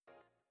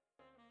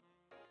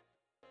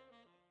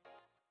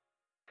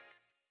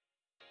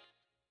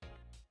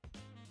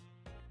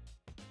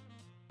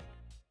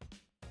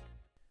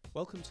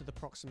Welcome to the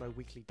Proximo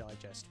Weekly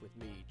Digest with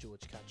me,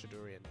 George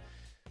Kachadurian.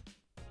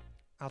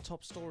 Our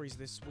top stories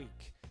this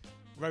week.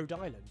 Rhode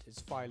Island is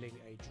filing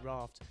a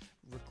draft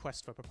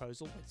request for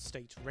proposal with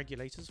state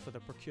regulators for the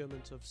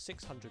procurement of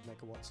 600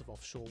 megawatts of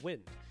offshore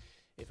wind.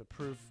 If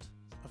approved,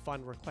 a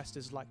final request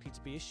is likely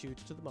to be issued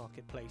to the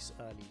marketplace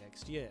early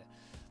next year.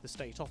 The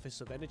State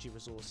Office of Energy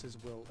Resources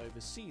will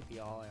oversee the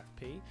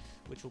RFP,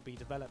 which will be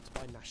developed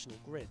by National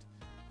Grid.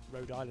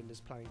 Rhode Island is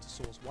planning to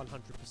source 100%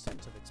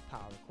 of its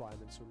power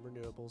requirements from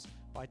renewables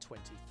by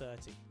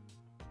 2030.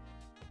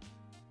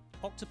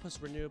 Octopus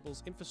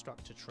Renewables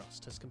Infrastructure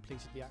Trust has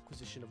completed the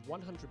acquisition of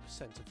 100%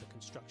 of the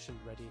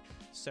construction-ready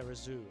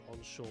Ceresou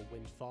onshore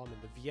wind farm in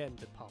the Vienne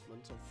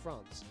department of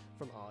France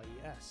from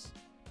RES.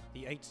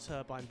 The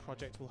 8-turbine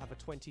project will have a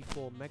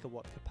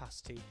 24-megawatt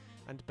capacity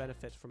and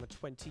benefit from a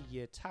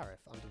 20-year tariff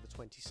under the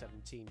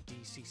 2017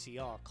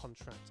 DCCR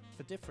contract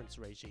for difference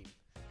regime.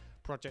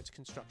 Project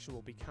construction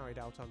will be carried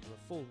out under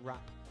a full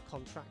RAP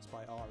contract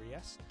by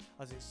RES,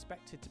 as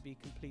expected to be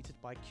completed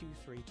by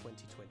Q3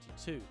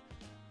 2022.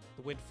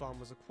 The wind farm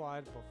was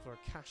acquired for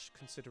a cash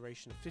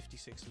consideration of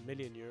 €56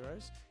 million,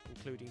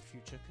 including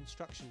future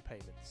construction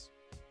payments.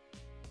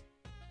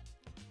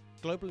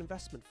 Global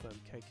investment firm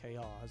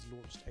KKR has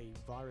launched a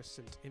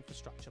Virascent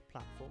infrastructure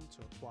platform to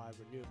acquire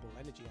renewable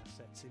energy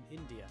assets in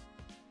India.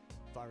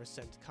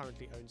 Virascent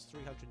currently owns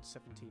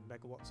 317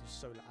 megawatts of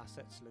solar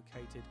assets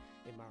located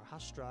in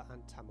Maharashtra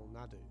and Tamil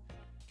Nadu.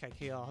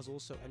 KKR has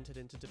also entered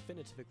into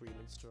definitive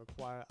agreements to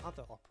acquire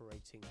other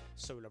operating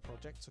solar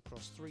projects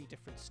across 3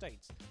 different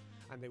states,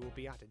 and they will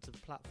be added to the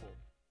platform.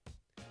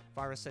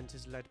 Virascent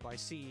is led by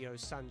CEO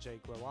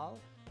Sanjay Grewal,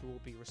 who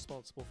will be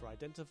responsible for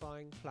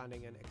identifying,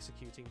 planning and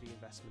executing the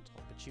investment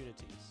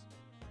opportunities.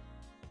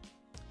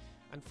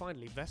 And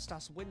finally,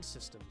 Vestas Wind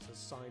Systems has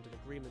signed an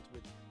agreement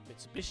with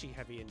Mitsubishi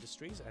Heavy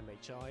Industries,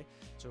 MHI,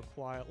 to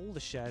acquire all the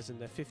shares in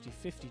their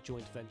 50-50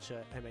 joint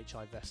venture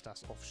MHI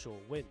Vestas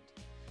Offshore Wind.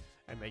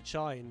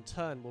 MHI in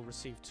turn will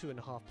receive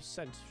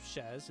 2.5%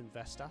 shares in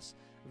Vestas,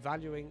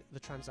 valuing the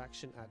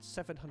transaction at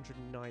 €709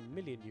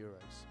 million.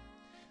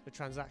 The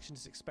transaction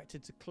is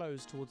expected to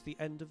close towards the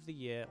end of the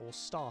year or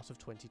start of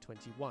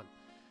 2021.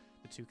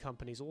 The two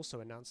companies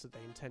also announced that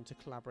they intend to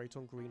collaborate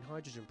on green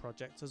hydrogen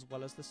projects as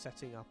well as the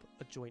setting up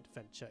a joint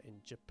venture in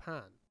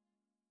Japan.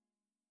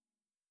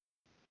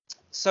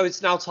 So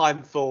it's now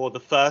time for the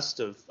first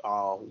of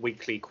our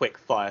weekly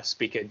quick-fire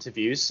speaker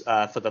interviews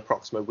for the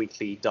Proximo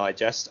Weekly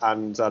Digest,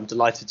 and I'm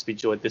delighted to be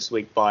joined this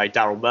week by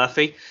Daryl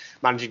Murphy,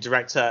 Managing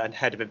Director and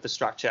Head of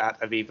Infrastructure at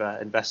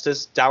Aviva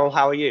Investors. Daryl,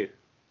 how are you?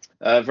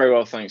 Very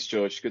well, thanks,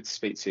 George. Good to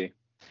speak to you.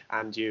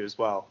 And you as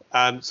well.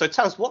 So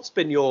tell us, what's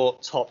been your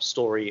top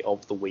story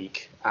of the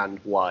week and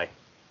why?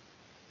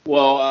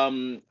 Well,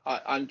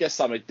 I guess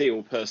I'm a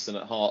deal person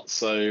at heart,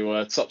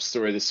 so top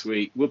story this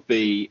week would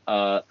be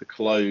the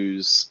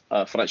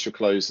financial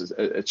close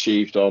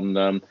achieved on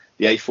the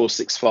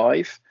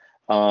A465.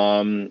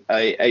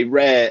 A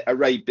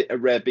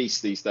rare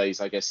beast these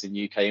days, I guess, in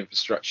UK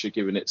infrastructure,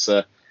 given it's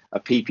a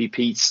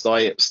PPP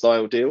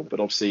style deal.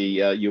 But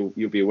obviously,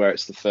 you'll be aware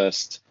it's the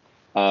first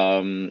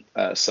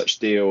such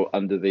deal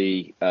under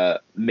the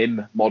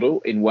MIM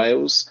model in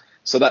Wales.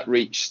 So that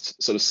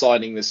reached sort of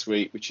signing this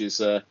week, which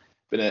is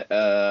been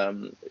a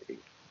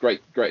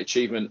great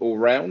achievement all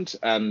round,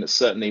 and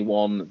certainly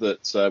one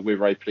that we're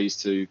very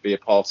pleased to be a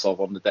part of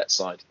on the debt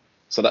side.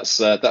 So that's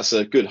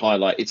a good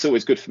highlight. It's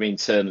always good for me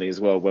internally as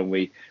well when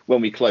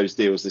we close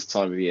deals this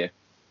time of year.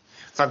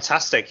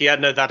 Fantastic. Yeah,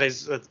 no, that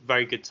is a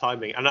very good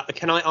timing. And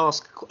can I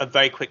ask a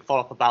very quick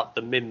follow-up about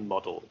the MIM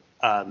model?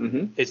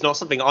 It's not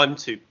something I'm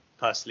too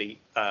personally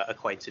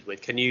acquainted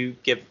with. Can you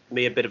give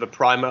me a bit of a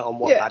primer on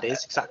what that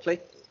is exactly?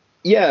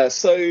 Yeah,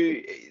 so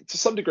to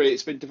some degree,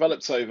 it's been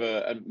developed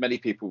over, and many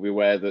people will be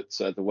aware that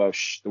the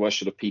Welsh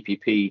sort of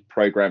PPP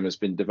program has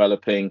been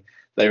developing.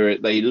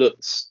 They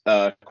looked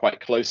quite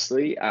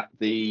closely at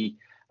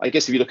I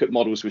guess if you look at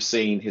models we've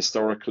seen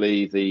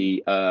historically,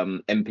 the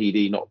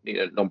MPD,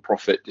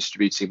 non-profit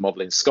distributing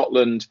model in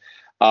Scotland,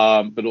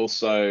 but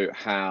also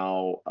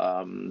how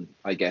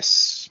I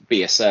guess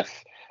BSF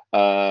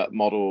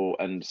model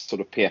and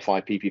sort of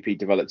PFI PPP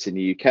developed in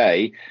the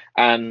UK,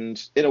 and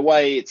in a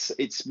way it's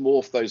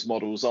morphed those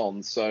models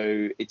on.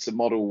 So it's a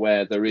model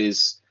where there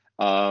is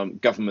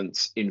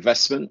government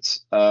investment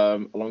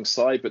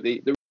alongside, but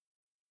the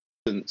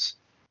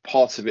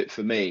part of it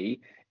for me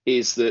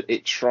is that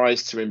it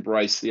tries to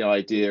embrace the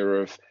idea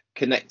of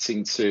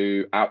connecting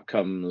to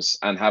outcomes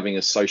and having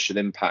a social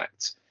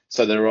impact.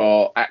 So there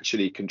are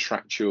actually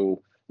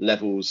contractual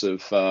levels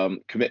of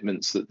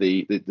commitments that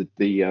the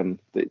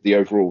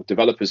overall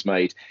developers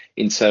made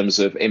in terms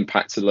of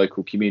impact to the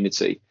local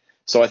community.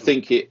 So I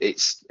think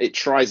it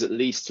tries at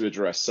least to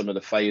address some of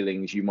the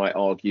failings, you might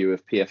argue,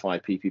 of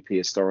PFI PPP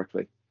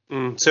historically.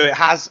 So it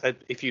has,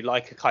 if you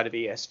like, a kind of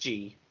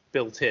ESG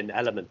built-in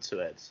element to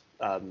it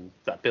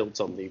that builds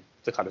on the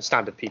kind of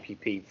standard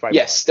PPP framework.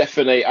 Yes,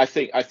 definitely. I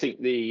think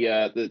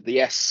the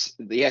S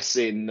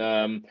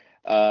in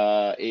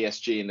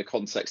ESG in the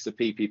context of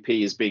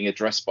PPP is being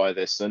addressed by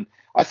this, and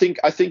I think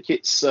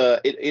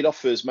it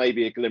offers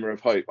maybe a glimmer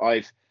of hope.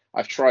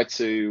 I've tried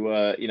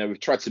to, we've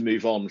tried to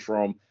move on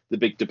from the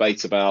big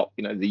debate about,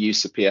 the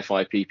use of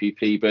PFI,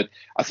 PPP. But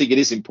I think it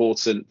is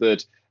important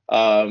that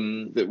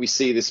that we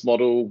see this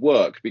model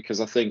work, because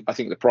I think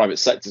the private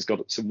sector's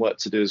got some work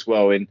to do as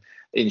well in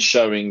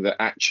showing that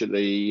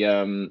actually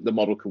the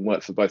model can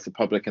work for both the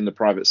public and the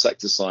private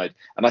sector side.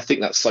 And I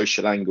think that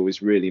social angle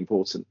is really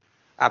important.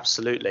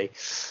 Absolutely.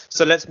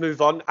 So let's move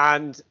on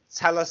and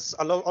tell us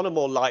on a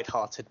more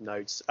light-hearted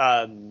note.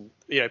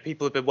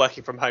 People have been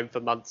working from home for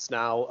months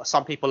now.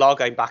 Some people are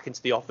going back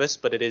into the office,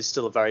 but it is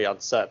still a very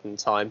uncertain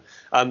time.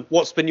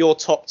 What's been your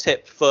top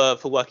tip for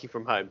working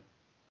from home?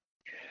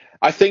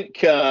 I think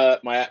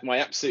my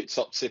absolute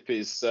top tip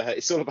is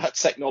it's all about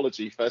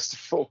technology first and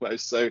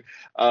foremost. So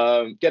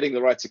getting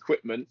the right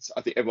equipment, I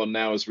think everyone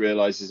now has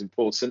realised is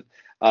important.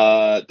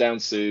 Down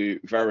to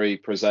very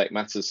prosaic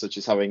matters such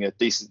as having a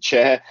decent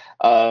chair.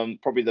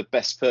 Probably the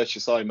best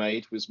purchase I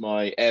made was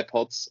my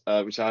AirPods,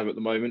 which I have at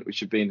the moment, which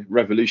have been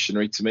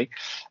revolutionary to me.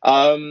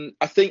 I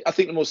think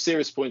the more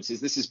serious point is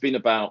this has been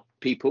about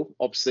people.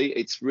 Obviously,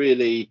 it's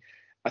really,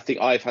 I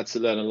think I've had to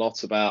learn a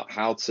lot about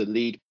how to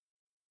lead.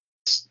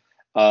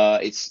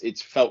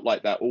 It's felt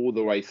like that all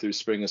the way through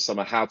spring and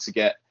summer, how to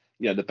get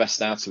the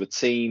best out of a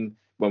team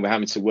when we're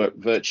having to work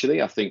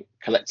virtually. I think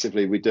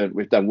collectively we've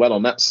done well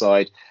on that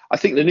side. I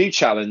think the new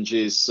challenge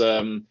is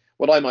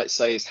what I might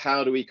say is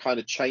how do we kind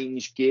of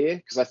change gear?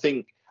 Because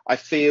I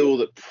feel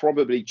that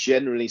probably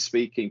generally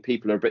speaking,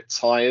 people are a bit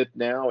tired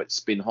now.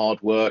 It's been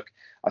hard work.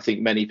 I think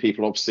many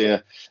people obviously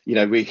are,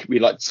 we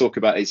like to talk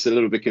about it's a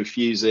little bit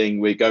confusing.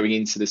 We're going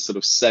into this sort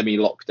of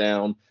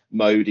semi-lockdown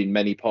mode in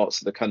many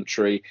parts of the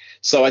country.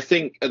 So I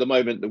think at the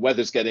moment the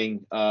weather's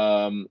getting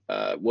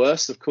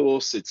worse. Of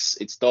course,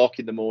 it's dark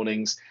in the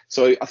mornings.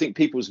 So I think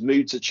people's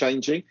moods are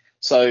changing.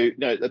 So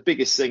the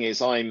biggest thing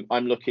is I'm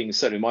looking,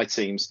 certainly my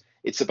teams,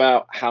 it's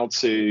about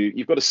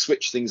you've got to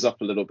switch things up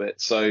a little bit.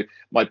 So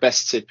my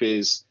best tip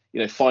is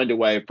find a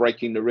way of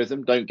breaking the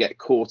rhythm. Don't get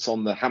caught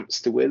on the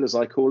hamster wheel, as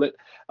I call it.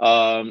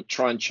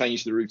 Try and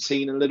change the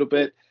routine a little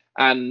bit.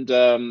 And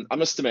I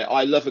must admit,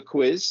 I love a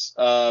quiz,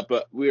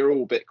 but we're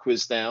all a bit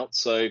quizzed out.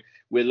 So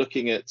we're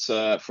looking at,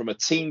 from a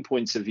team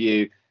point of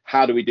view,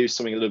 how do we do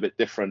something a little bit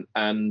different?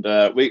 And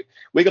we're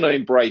going to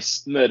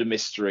embrace murder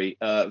mystery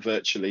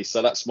virtually.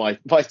 So that's my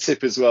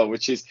tip as well,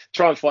 which is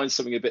try and find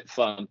something a bit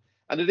fun.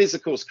 And it is,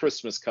 of course,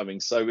 Christmas coming.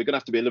 So we're going to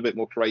have to be a little bit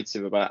more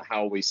creative about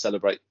how we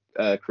celebrate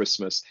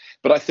Christmas.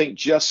 But I think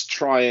just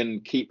try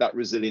and keep that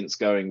resilience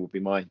going would be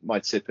my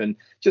tip. And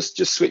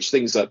just switch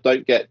things up.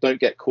 Don't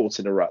get caught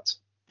in a rut.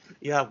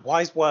 Yeah,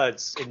 wise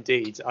words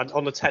indeed. And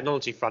on the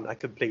technology front, I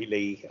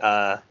completely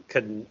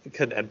can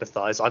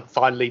empathise. I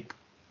finally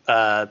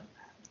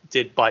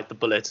did bite the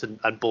bullet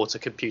and bought a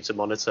computer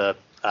monitor,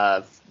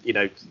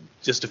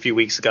 just a few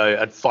weeks ago,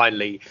 and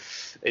finally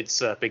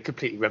it's been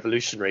completely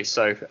revolutionary.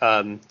 So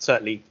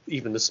certainly,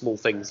 even the small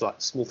things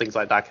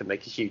like that can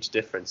make a huge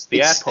difference.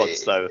 The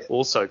AirPods, though,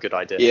 also a good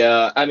idea.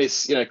 Yeah, and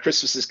it's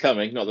Christmas is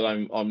coming. Not that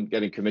I'm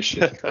getting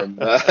commission from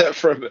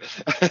for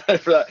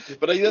that.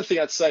 But the other thing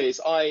I'd say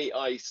is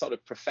I sort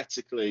of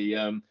prophetically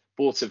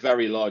bought a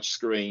very large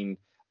screen.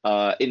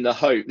 In the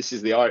hope, this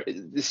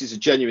is a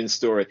genuine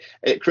story.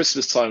 At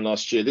Christmas time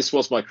last year, this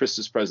was my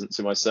Christmas present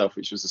to myself,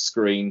 which was a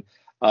screen.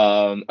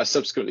 I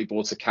subsequently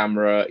bought a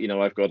camera.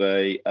 I've got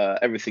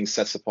everything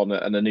set up on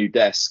and a new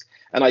desk,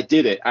 and I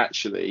did it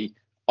actually,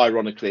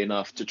 ironically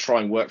enough, to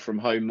try and work from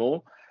home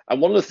more. And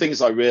one of the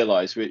things I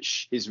realised,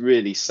 which is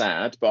really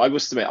sad, but I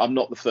must admit I'm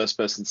not the first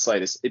person to say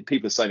this.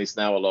 People are saying this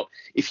now a lot.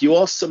 If you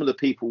ask some of the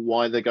people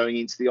why they're going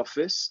into the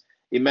office,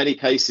 in many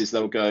cases,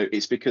 they'll go,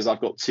 it's because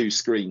I've got two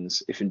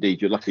screens, if indeed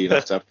you're lucky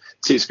enough to have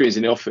two screens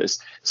in the office.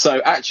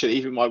 So actually,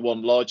 even my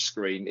one large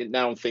screen,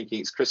 now I'm thinking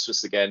it's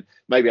Christmas again.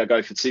 Maybe I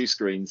go for two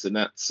screens, and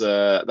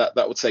that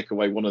will take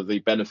away one of the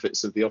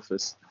benefits of the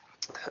office.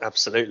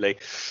 Absolutely.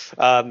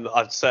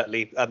 I'd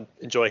certainly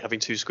enjoy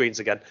having two screens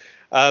again.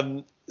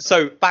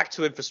 So back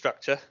to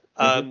infrastructure.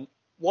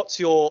 What's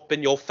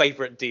been your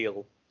favourite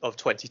deal of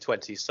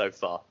 2020 so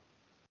far?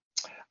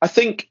 I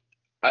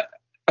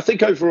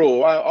think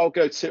overall,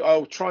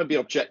 I'll try and be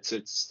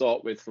objective to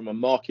start with from a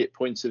market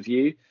point of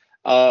view.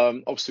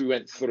 Obviously, we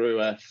went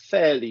through a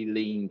fairly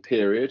lean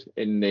period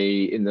in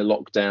the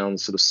lockdown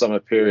sort of summer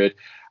period.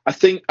 I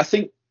think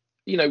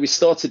we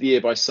started the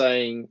year by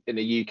saying in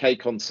the UK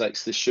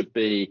context this should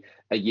be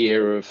a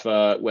year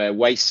of where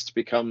waste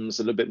becomes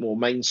a little bit more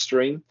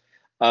mainstream.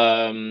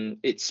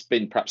 It's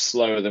been perhaps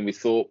slower than we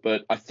thought,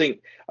 but I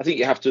think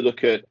you have to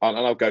look at, and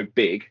I'll go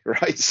big,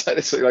 right?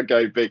 So I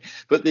go big,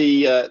 but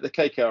the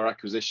KKR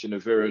acquisition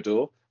of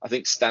Viridor, I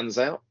think stands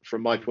out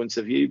from my point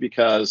of view,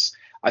 because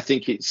I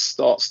think it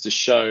starts to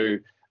show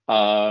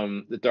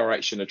the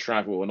direction of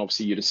travel. And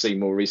obviously you'd have seen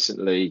more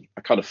recently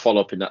a kind of follow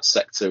up in that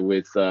sector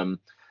with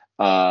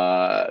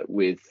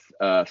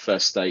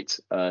First State,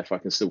 if I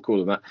can still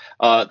call them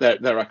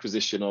that, their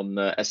acquisition on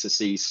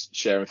SSE's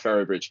share in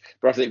Ferrybridge.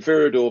 But I think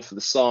Viridor, for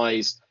the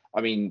size,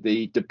 I mean,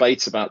 the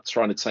debate about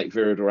trying to take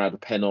Viridor out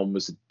of Pennon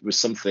was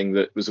something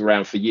that was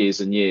around for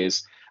years and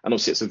years. and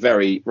obviously it's a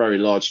very, very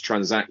large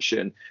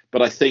transaction.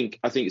 But I think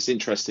it's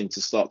interesting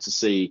to start to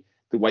see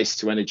the waste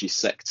to energy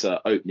sector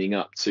opening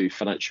up to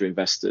financial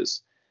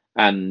investors,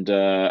 and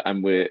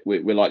we're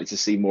likely to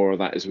see more of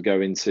that as we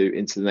go into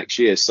the next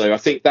year. So I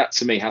think that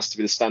to me has to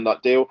be the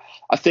standout deal.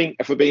 I think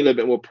if we're being a little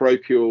bit more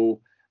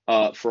parochial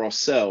for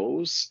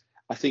ourselves,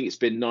 I think it's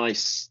been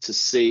nice to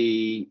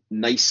see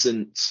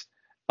nascent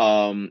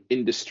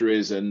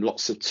industries and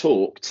lots of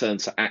talk turn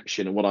to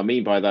action. And what I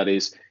mean by that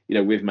is,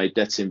 we've made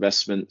debt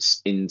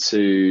investments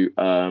into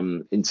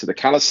the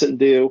Callison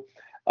deal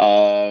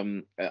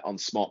on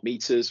smart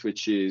meters,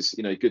 which is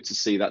good to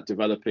see that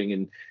developing,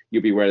 and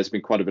you'll be aware there's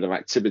been quite a bit of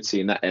activity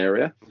in that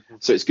area.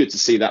 So it's good to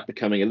see that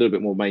becoming a little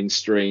bit more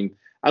mainstream.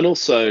 And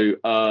also,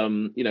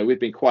 we've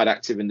been quite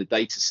active in the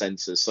data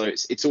centers, so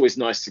it's always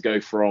nice to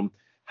go from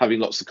having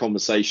lots of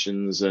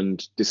conversations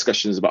and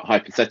discussions about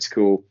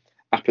hypothetical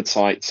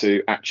appetite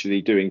to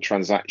actually doing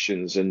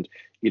transactions. And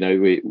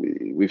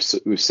we've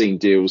seen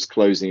deals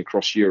closing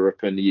across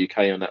Europe and the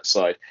UK on that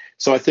side.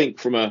 So I think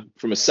from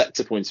a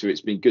sector point of view, it's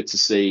been good to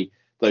see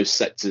those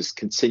sectors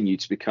continue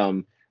to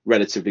become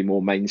relatively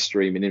more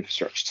mainstream in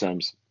infrastructure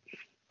terms.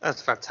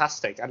 That's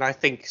fantastic. And I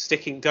think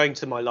going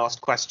to my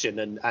last question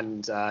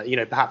and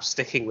perhaps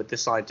sticking with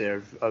this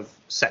idea of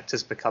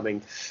sectors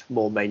becoming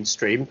more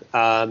mainstream,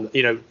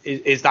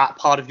 is that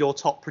part of your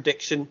top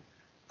prediction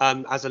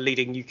as a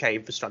leading UK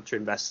infrastructure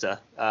investor?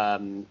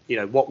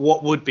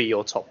 What would be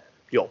your top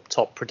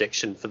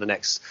prediction for the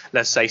next,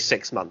 let's say,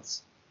 6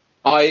 months?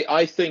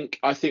 I think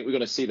we're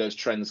going to see those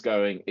trends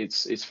going.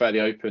 It's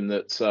fairly open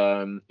that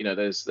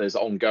there's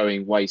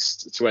ongoing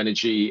waste to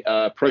energy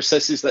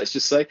processes, let's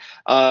just say.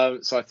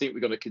 So I think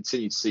we're going to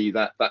continue to see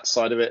that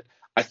side of it.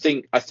 I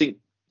think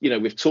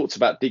we've talked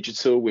about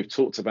digital. We've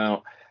talked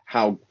about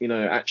how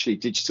actually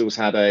digital's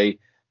had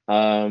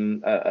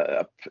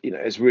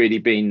has really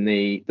been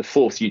the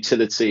fourth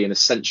utility and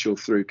essential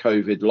through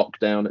COVID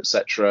lockdown,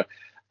 etc.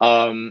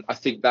 I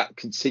think that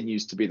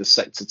continues to be the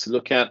sector to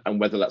look at, and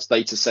whether that's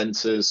data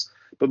centers.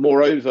 But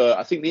moreover,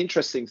 I think the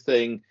interesting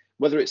thing,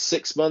 whether it's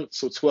 6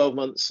 months or 12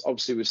 months,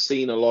 obviously we've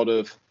seen a lot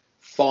of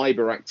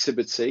fiber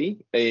activity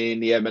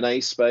in the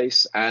M&A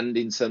space and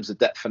in terms of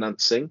debt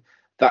financing.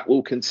 That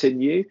will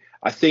continue.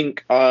 I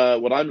think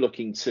what I'm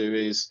looking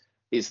to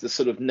is the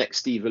sort of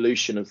next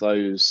evolution of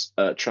those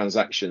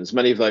transactions.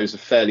 Many of those are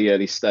fairly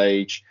early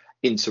stage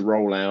into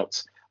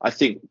rollout. I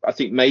think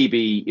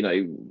maybe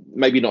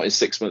not in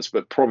 6 months,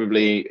 but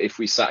probably if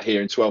we sat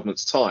here in 12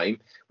 months' time,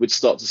 we'd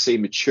start to see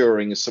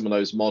maturing of some of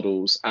those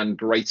models and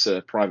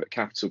greater private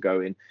capital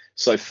going.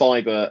 So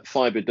fiber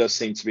does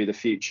seem to be the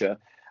future.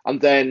 And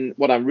then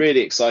what I'm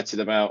really excited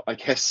about, I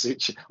guess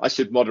I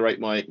should moderate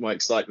my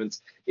excitement,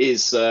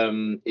 is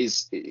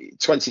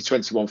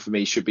 2021 for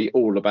me should be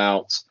all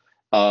about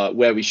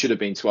where we should have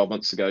been 12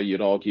 months ago,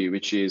 you'd argue,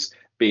 which is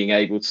being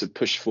able to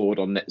push forward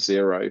on net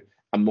zero,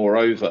 and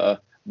moreover,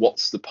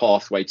 what's the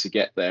pathway to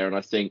get there. And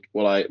I think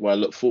what I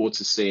look forward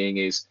to seeing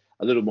is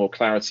a little more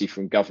clarity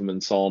from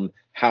government on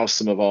how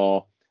some of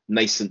our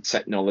nascent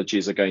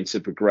technologies are going to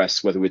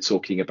progress, whether we're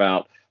talking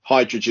about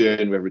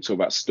hydrogen, whether we're talking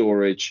about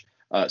storage,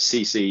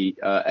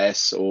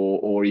 CCS,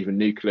 or even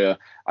nuclear.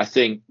 I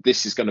think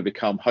this is going to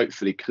become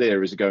hopefully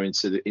clear as we go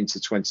into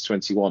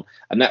 2021,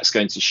 and that's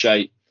going to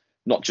shape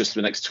not just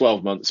the next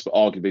 12 months, but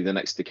arguably the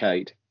next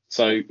decade.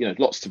 So,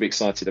 lots to be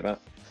excited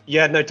about.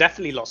 Yeah, no,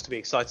 definitely lots to be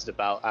excited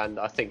about, and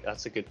I think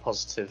that's a good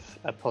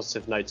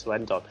positive note to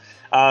end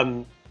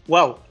on.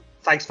 Well,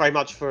 thanks very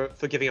much for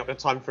giving up your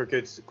time for a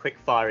good quick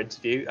fire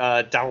interview.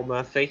 Daryl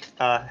Murphy,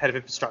 Head of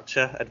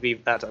Infrastructure at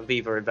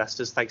Aviva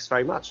Investors, thanks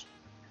very much.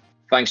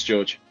 Thanks,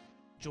 George.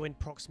 Join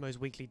Proximo's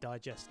Weekly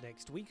Digest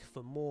next week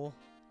for more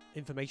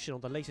information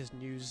on the latest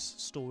news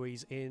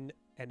stories in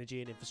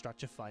energy and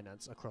infrastructure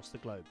finance across the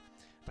globe.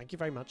 Thank you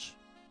very much.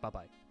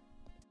 Bye-bye.